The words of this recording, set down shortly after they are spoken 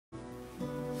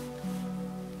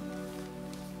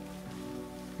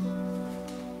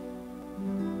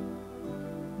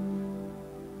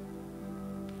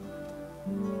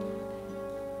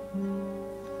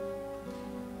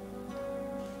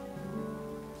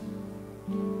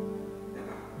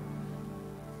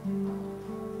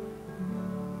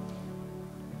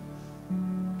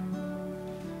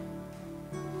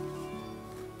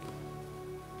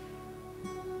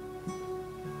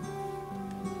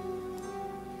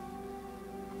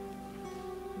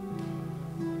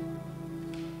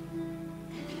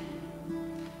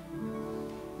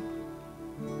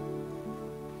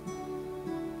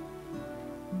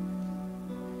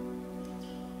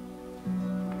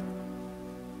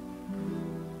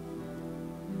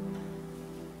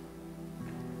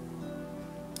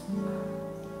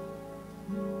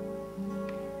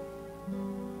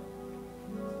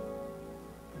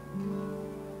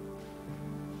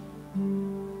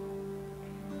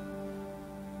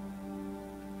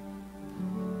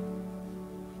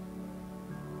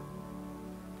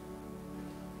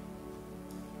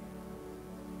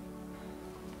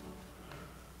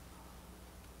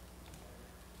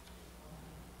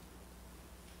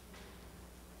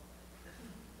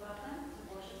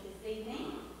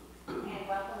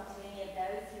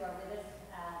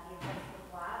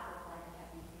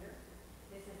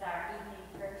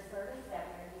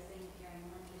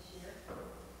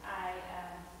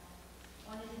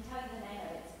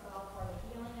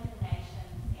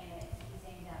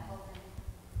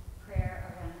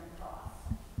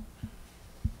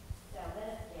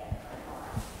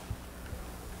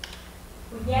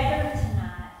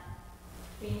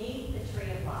beneath the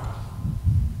tree of life,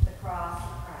 the cross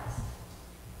of Christ,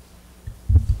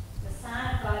 the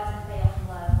sign of God's unfailing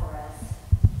love for us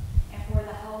and for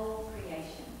the whole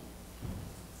creation.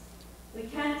 We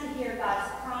come to hear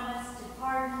God's promise to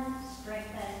pardon,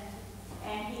 strengthen,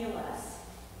 and heal us.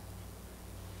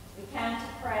 We come to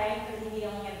pray for the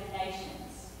healing of the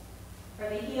nations, for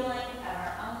the healing of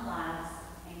our own lives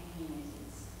and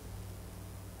communities.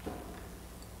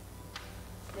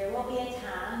 There will be a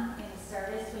time in the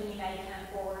service when you may come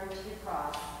forward to the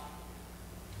cross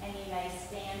and you may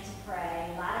stand to pray,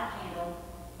 light a candle,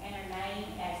 and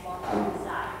remain as long as you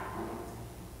desire.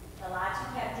 The lights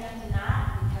are kept dim tonight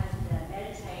because of the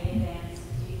meditative and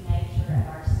subdued nature of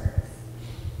our service.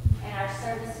 And our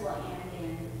service will end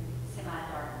in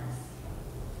semi-darkness.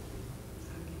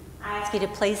 I ask you to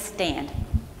please stand.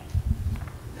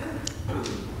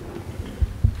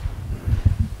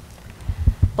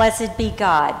 Blessed be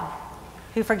God,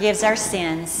 who forgives our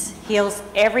sins, heals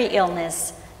every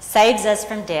illness, saves us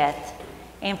from death,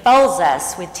 enfolds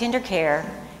us with tender care,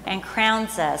 and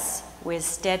crowns us with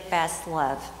steadfast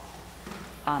love.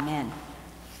 Amen.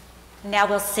 Now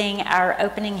we'll sing our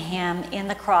opening hymn, In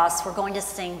the Cross. We're going to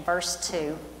sing verse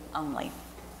 2 only.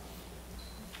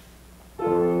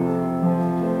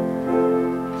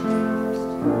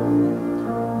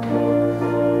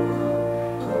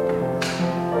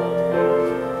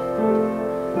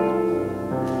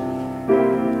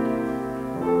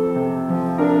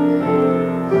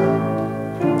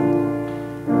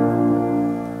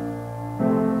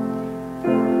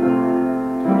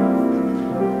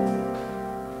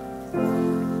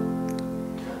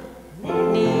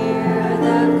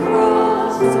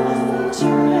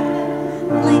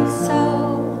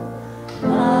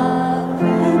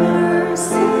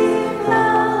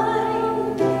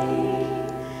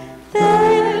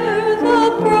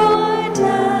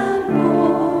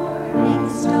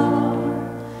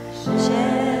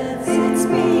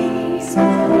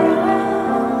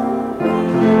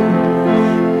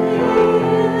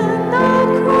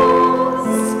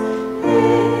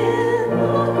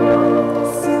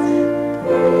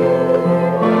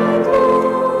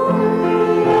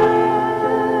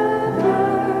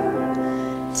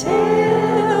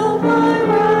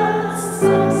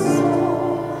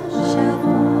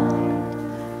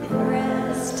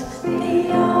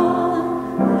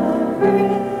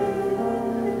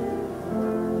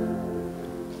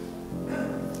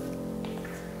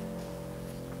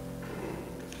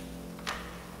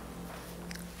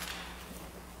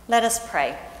 Let us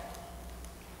pray.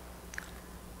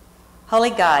 Holy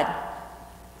God,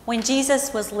 when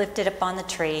Jesus was lifted upon the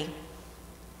tree,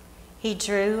 he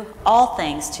drew all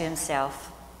things to himself.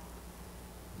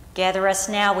 Gather us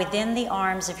now within the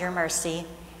arms of your mercy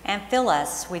and fill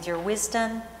us with your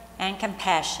wisdom and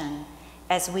compassion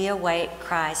as we await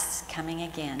Christ's coming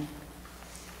again.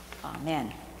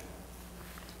 Amen.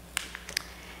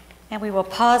 And we will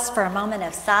pause for a moment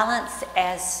of silence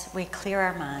as we clear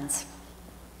our minds.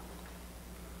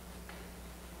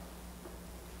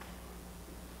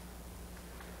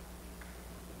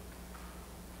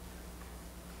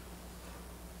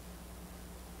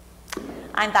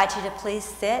 I invite you to please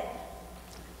sit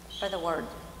for the word.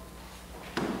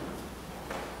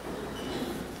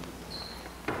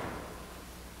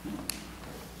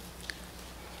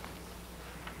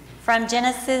 From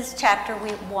Genesis chapter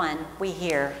 1, we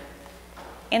hear,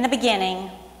 "In the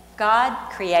beginning, God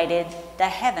created the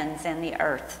heavens and the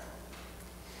earth."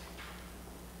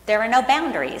 There were no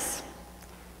boundaries.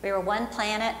 We were one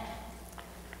planet,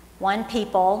 one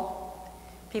people.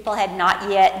 People had not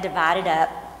yet divided up.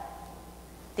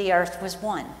 The earth was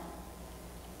one.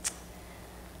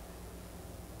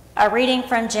 A reading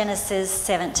from Genesis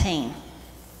 17.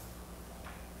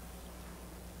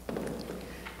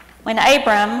 When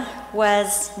Abram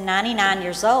was 99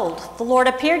 years old, the Lord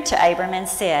appeared to Abram and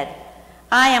said,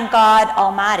 "I am God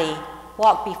Almighty.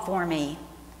 Walk before me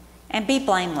and be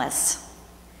blameless.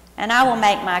 And I will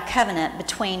make my covenant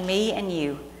between me and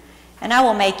you, and I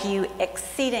will make you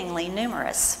exceedingly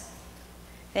numerous."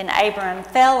 Then Abram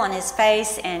fell on his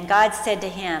face, and God said to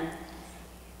him,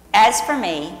 "As for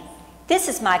me, this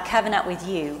is my covenant with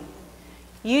you.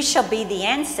 You shall be the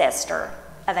ancestor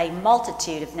of a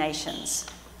multitude of nations.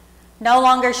 No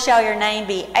longer shall your name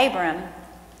be Abram,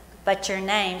 but your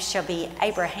name shall be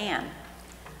Abraham.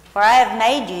 For I have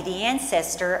made you the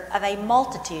ancestor of a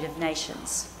multitude of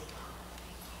nations.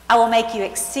 I will make you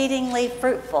exceedingly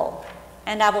fruitful,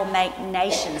 and I will make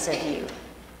nations of you,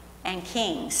 and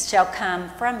kings shall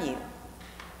come from you.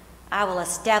 I will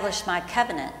establish my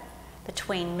covenant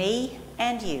between me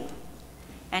and you,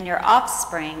 and your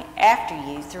offspring after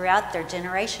you throughout their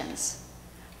generations,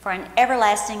 for an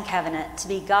everlasting covenant to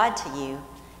be God to you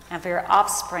and for your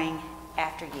offspring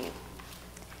after you.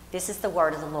 This is the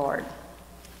word of the Lord.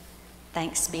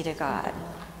 Thanks be to God.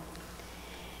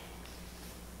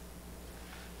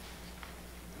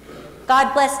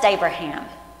 God blessed Abraham.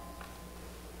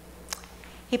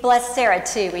 He blessed Sarah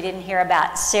too. We didn't hear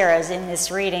about Sarah's in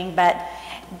this reading, but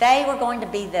they were going to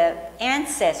be the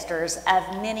ancestors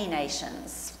of many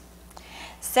nations.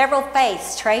 Several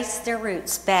faiths trace their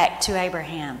roots back to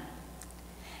Abraham.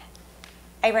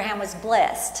 Abraham was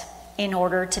blessed in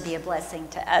order to be a blessing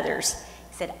to others.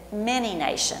 He said, many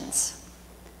nations.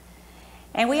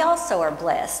 And we also are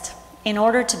blessed in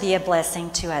order to be a blessing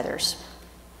to others.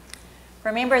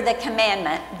 Remember the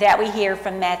commandment that we hear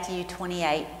from Matthew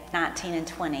 28, 19 and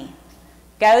 20.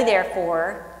 Go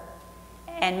therefore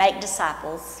and make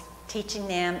disciples, teaching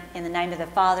them in the name of the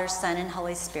Father, Son, and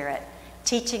Holy Spirit,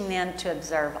 teaching them to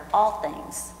observe all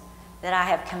things that I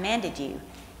have commanded you.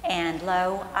 And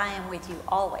lo, I am with you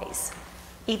always,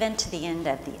 even to the end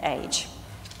of the age.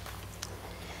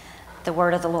 The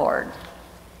word of the Lord.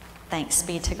 Thanks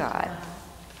be to God.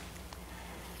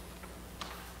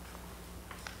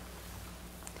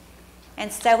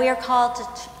 And so we are called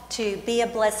to be a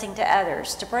blessing to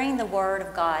others, to bring the word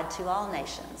of God to all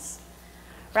nations.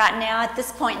 Right now, at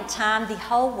this point in time, the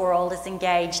whole world is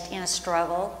engaged in a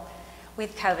struggle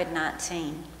with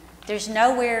COVID-19. There's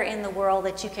nowhere in the world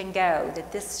that you can go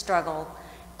that this struggle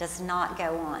does not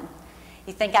go on.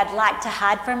 You think, I'd like to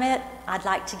hide from it? I'd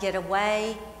like to get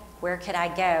away. Where could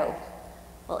I go?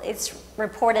 Well, it's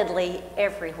reportedly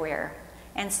everywhere.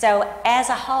 And so, as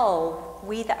a whole,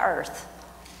 we, the earth,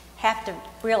 have to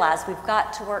realize we've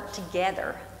got to work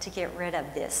together to get rid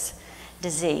of this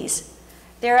disease.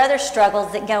 There are other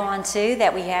struggles that go on too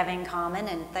that we have in common,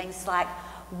 and things like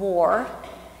war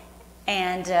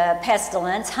and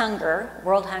pestilence, hunger.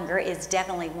 World hunger is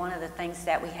definitely one of the things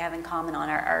that we have in common on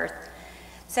our earth.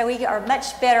 So we are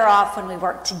much better off when we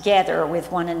work together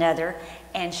with one another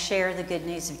and share the good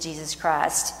news of Jesus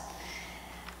Christ.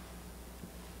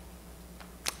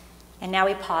 And now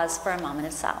we pause for a moment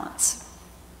of silence.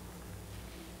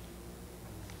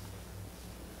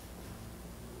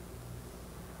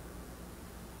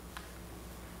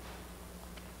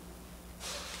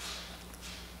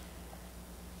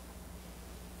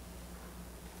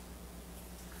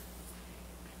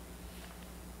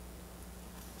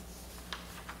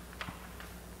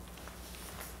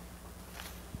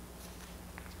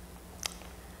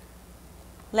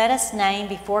 Let us name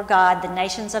before God the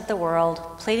nations of the world,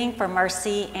 pleading for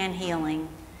mercy and healing,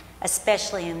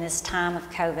 especially in this time of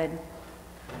COVID.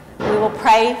 We will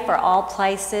pray for all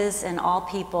places and all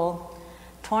people,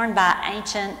 torn by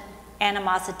ancient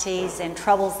animosities and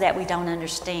troubles that we don't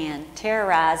understand,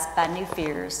 terrorized by new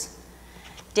fears,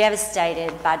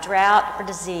 devastated by drought or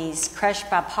disease, crushed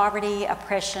by poverty,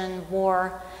 oppression,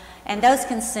 war, and those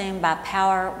consumed by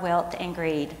power, wealth, and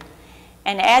greed.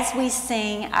 And as we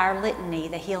sing our litany,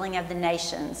 the healing of the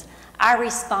nations, our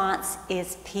response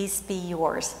is, peace be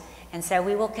yours. And so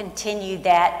we will continue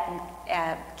that.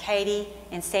 Katie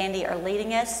and Sandy are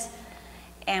leading us,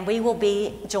 and we will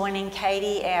be joining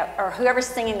Katie, or whoever's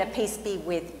singing the peace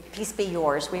be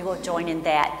yours, we will join in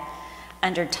that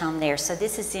undertone there. So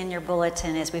this is in your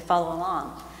bulletin as we follow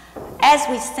along. As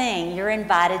we sing, you're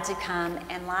invited to come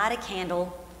and light a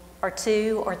candle, or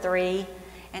 2 or 3,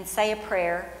 and say a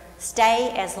prayer.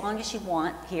 Stay as long as you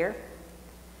want here.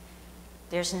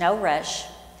 There's no rush.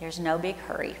 There's no big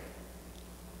hurry.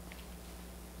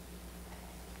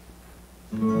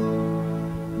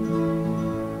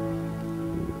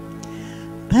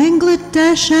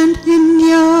 Bangladesh and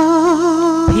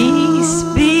India, peace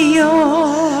be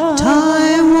yours.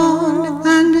 Taiwan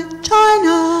and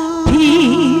China,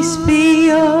 peace be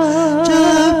yours.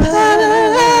 Japan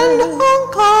and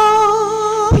Hong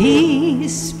Kong,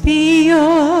 peace be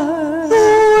yours.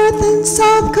 North and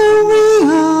South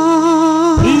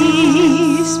Korea,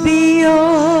 peace be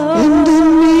yours.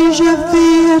 Indonesia,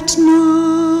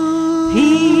 Vietnam,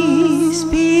 peace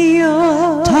be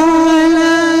yours.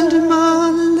 Thailand,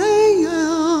 Malaya,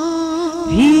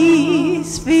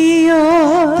 peace be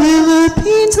yours.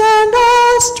 Philippines and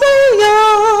Australia,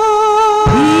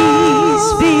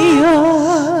 peace be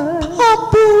yours.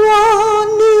 Papua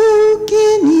New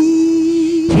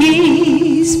Guinea,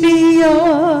 peace be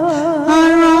yours.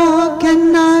 Iraq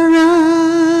and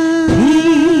Iran,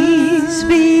 peace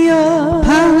be yours.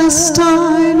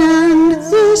 Palestine and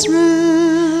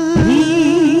Israel,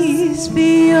 peace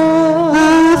be yours.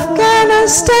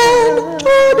 Afghanistan,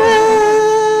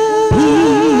 Jordan,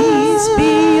 peace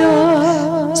be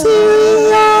yours.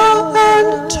 Syria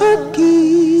and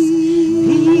Turkey,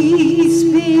 peace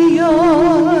be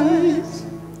yours.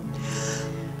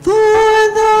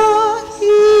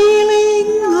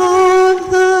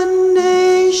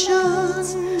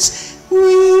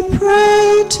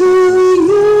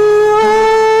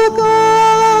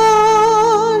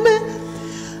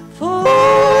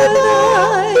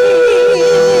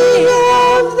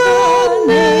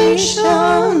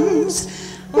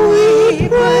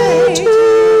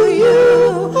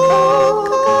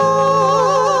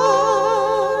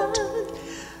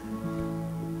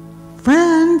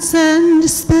 and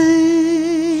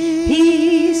Spain,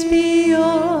 peace be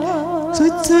yours.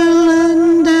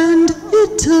 Switzerland and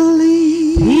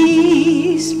Italy,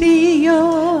 Peace be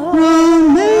yours.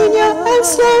 Romania and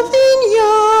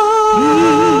Slovenia,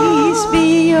 Peace be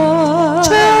yours.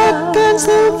 Czech and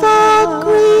Slovak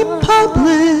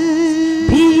Republic,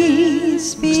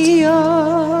 Peace be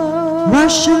yours.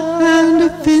 Russia and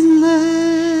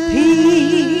Finland,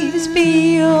 Peace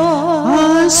be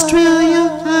yours. Australia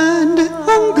and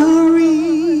Hungary,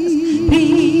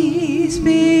 Peace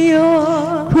be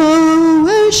yours.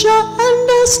 Croatia and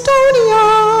Estonia,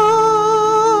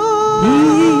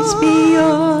 Peace be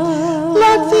yours.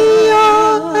 Latvia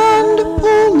and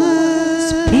Poland,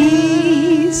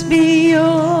 Peace be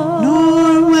yours.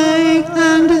 Norway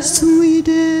and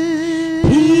Sweden,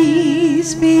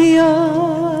 Peace be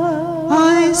yours.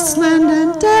 Iceland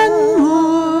and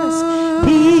Denmark,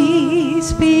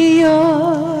 Peace be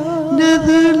yours.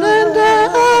 Netherlands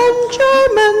and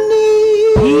Germany,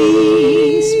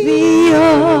 Peace be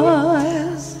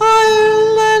yours.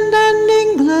 Ireland and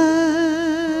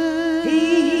England,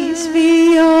 Peace be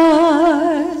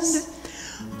yours.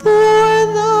 for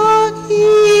the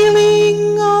healing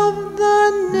of the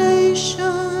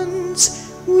nations,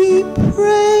 we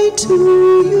pray to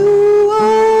you,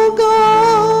 O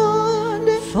God.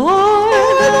 For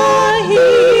the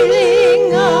healing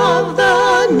of the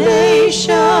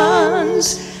nations,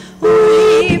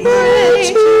 we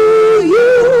pray to you,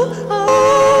 O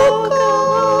God.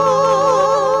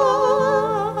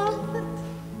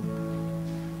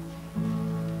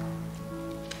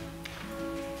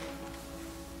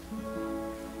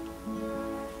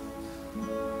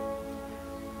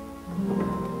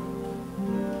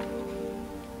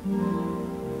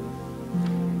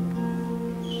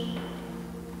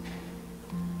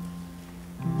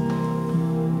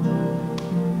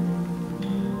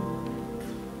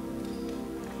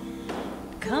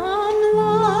 Come,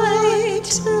 light,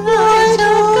 light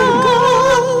of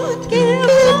God, give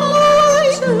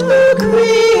light to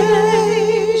creation,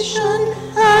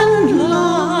 and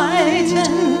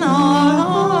lighten our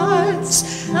hearts,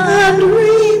 and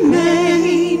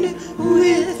remain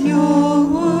with your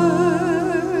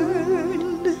word.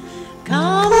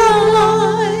 Come,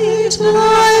 light,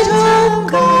 light of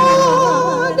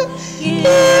God,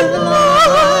 give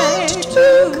light to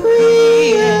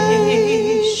creation,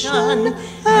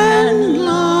 and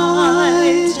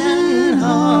lighten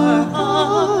our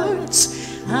hearts,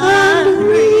 and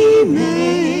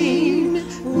remain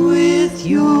with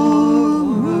your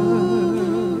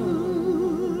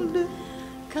word.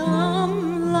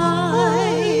 Come,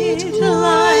 light,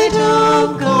 light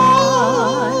of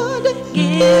God,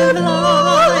 give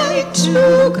light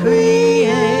to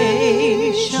creation,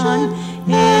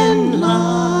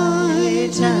 enlighten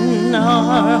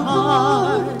our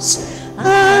hearts,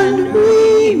 and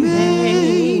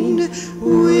remain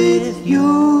with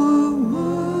your word.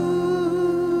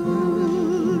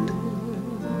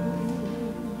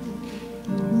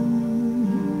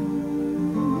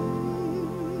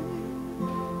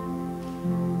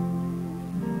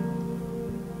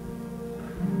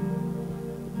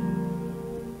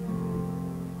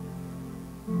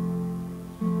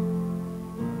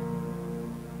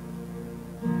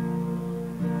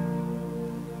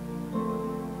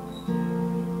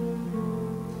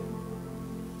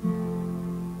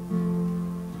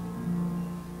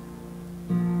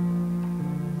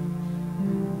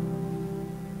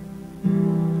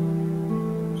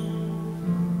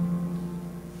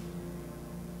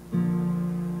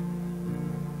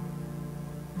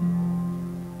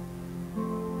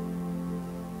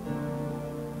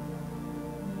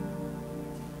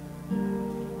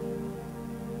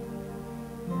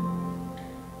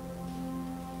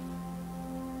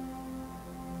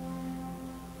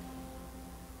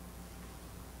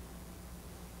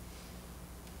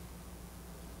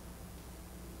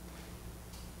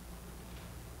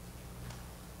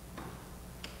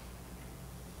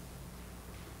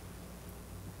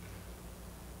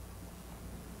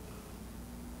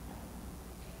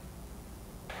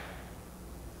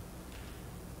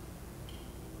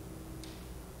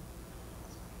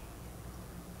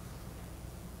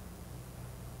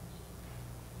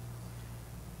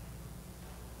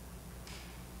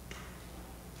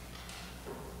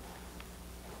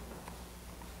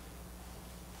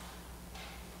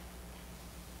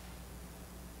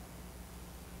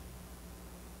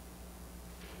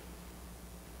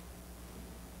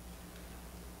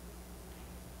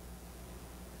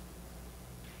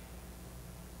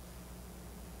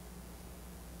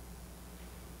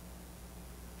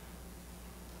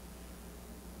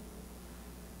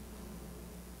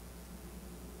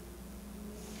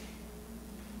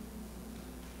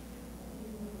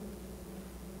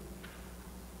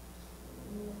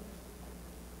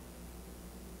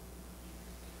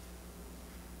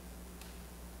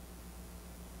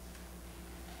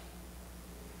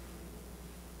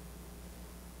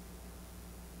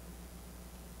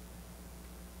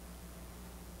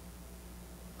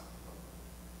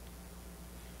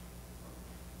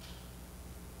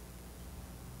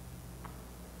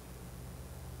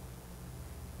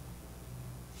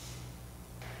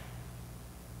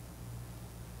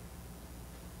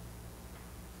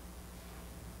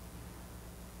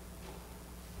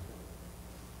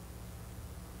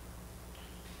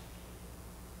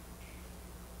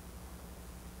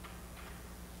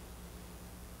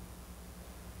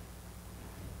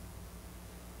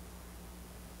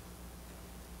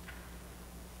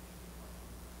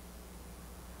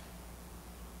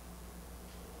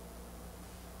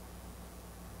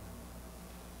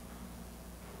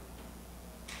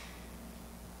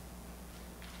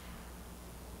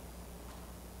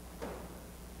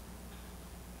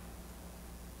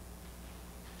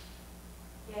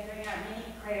 Gathering our many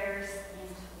prayers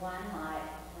into one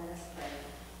light, let us pray.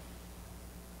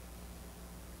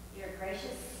 Dear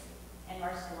gracious and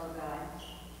merciful O God,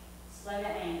 slow to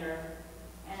anger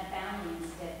and abounding in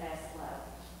steadfast love,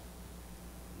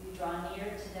 you draw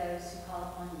near to those who call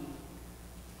upon you,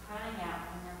 crying out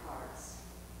from their hearts.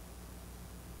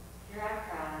 Hear our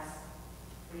cries,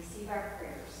 receive our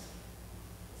prayers,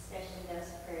 especially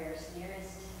those prayers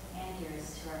nearest and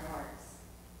dearest to our hearts,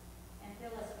 and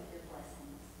fill us with your blessings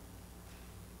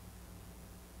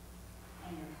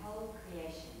and your whole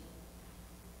creation